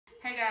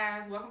Hey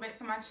guys, welcome back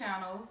to my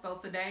channel. So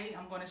today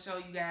I'm going to show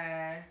you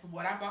guys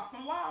what I bought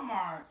from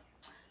Walmart.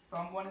 So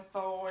I'm going to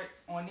start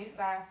on this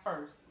side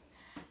first.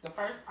 The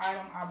first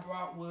item I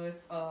brought was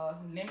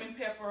lemon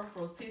pepper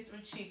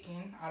rotisserie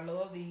chicken. I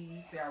love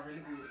these, they are really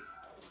good.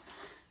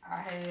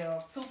 I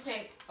have 2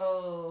 packs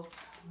of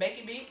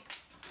bacon bits.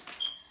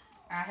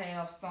 I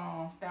have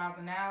some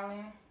Thousand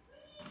Island.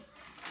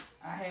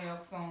 I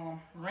have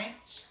some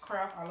ranch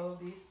Kraft, I love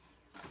this.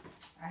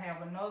 I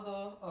have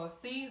another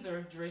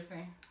Caesar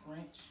dressing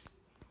ranch.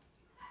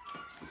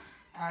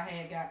 I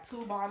had got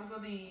 2 bottles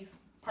of these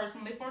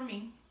personally for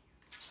me.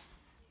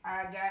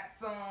 I got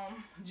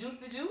some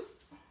Juicy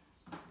Juice.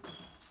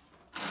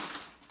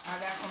 I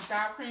got some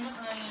sour cream and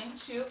onion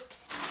chips.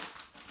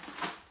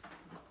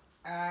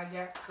 I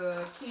got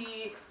the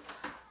kids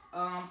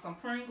some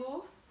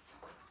Pringles,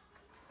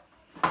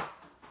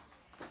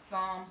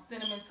 some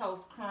Cinnamon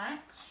Toast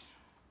Crunch,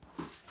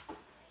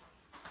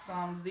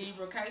 some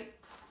zebra cakes.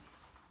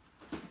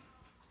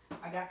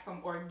 I got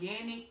some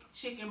organic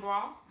chicken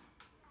broth.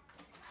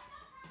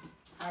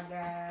 I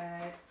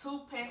got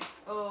 2 packs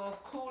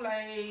of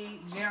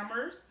Kool-Aid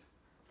jammers.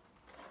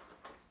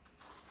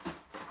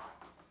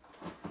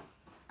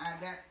 I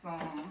got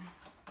some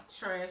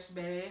trash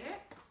bags.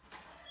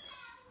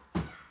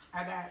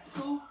 I got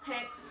 2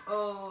 packs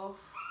of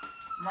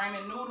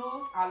ramen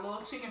noodles. I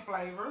love chicken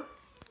flavor.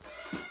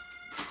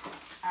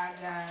 I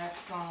got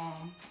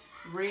some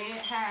Red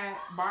Hot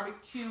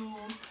barbecue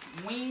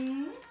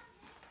wings.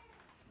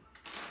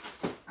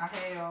 I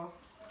have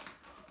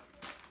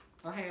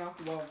a half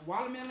of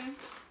watermelon.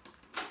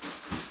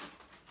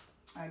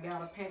 I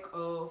got a pack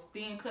of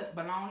thin cut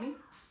bologna.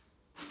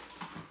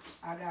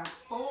 I got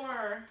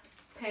 4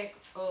 packs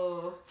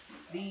of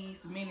these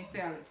mini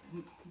salads.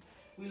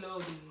 We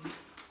love these.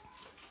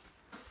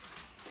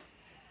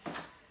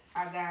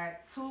 I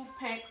got 2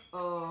 packs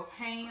of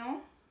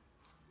ham.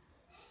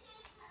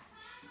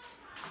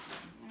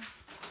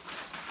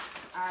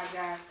 I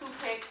got 2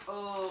 packs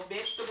of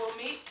vegetable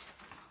mix.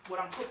 What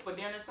I'm cooking for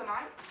dinner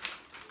tonight.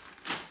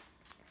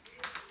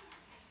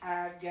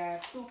 I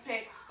got 2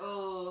 packs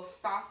of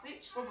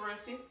sausage for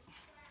breakfast.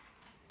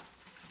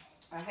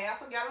 A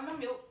half a gallon of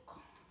milk.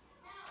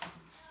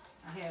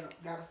 I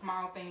got a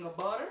small thing of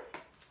butter.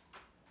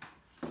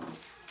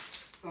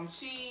 Some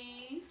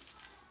cheese.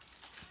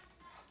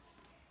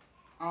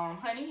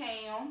 Honey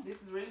ham. This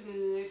is really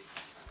good.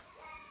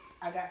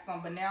 I got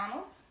some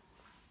bananas.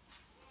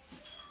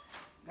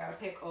 Got a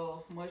pack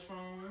of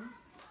mushrooms.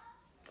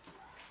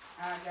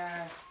 I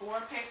got 4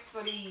 packs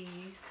of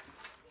these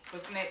for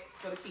snacks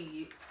for the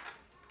kids.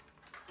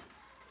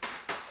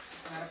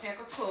 Got a pack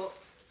of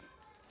cups.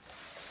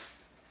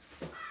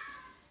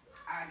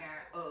 I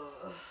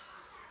got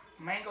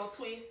mango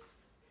twist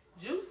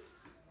juice.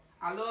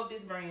 I love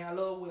this brand. I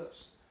love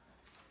Welch.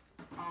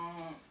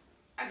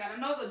 I got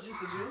another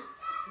Juicy Juice,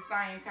 the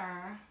same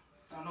kind.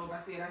 Don't know if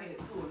I said I had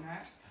 2 or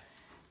not.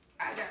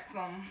 I got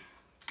some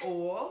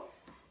oil.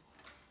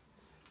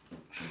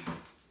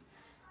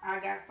 I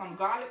got some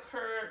garlic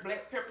herb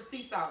black pepper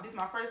sea salt. This is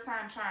my first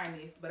time trying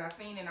this, but I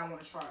seen it and I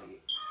want to try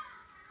it.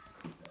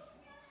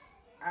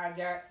 I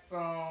got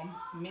some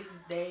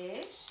Mrs.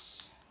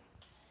 Dash.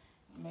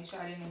 Make sure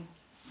I didn't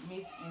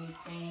miss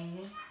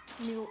anything.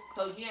 Milk.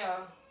 So yeah,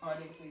 I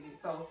didn't see this.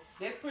 So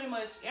that's pretty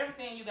much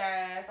everything, you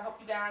guys. I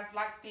hope you guys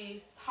like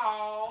this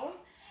haul.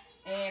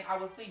 And I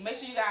will see. Make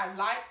sure you guys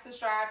like,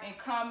 subscribe, and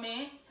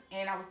comment.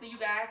 And I will see you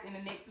guys in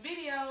the next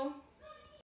video.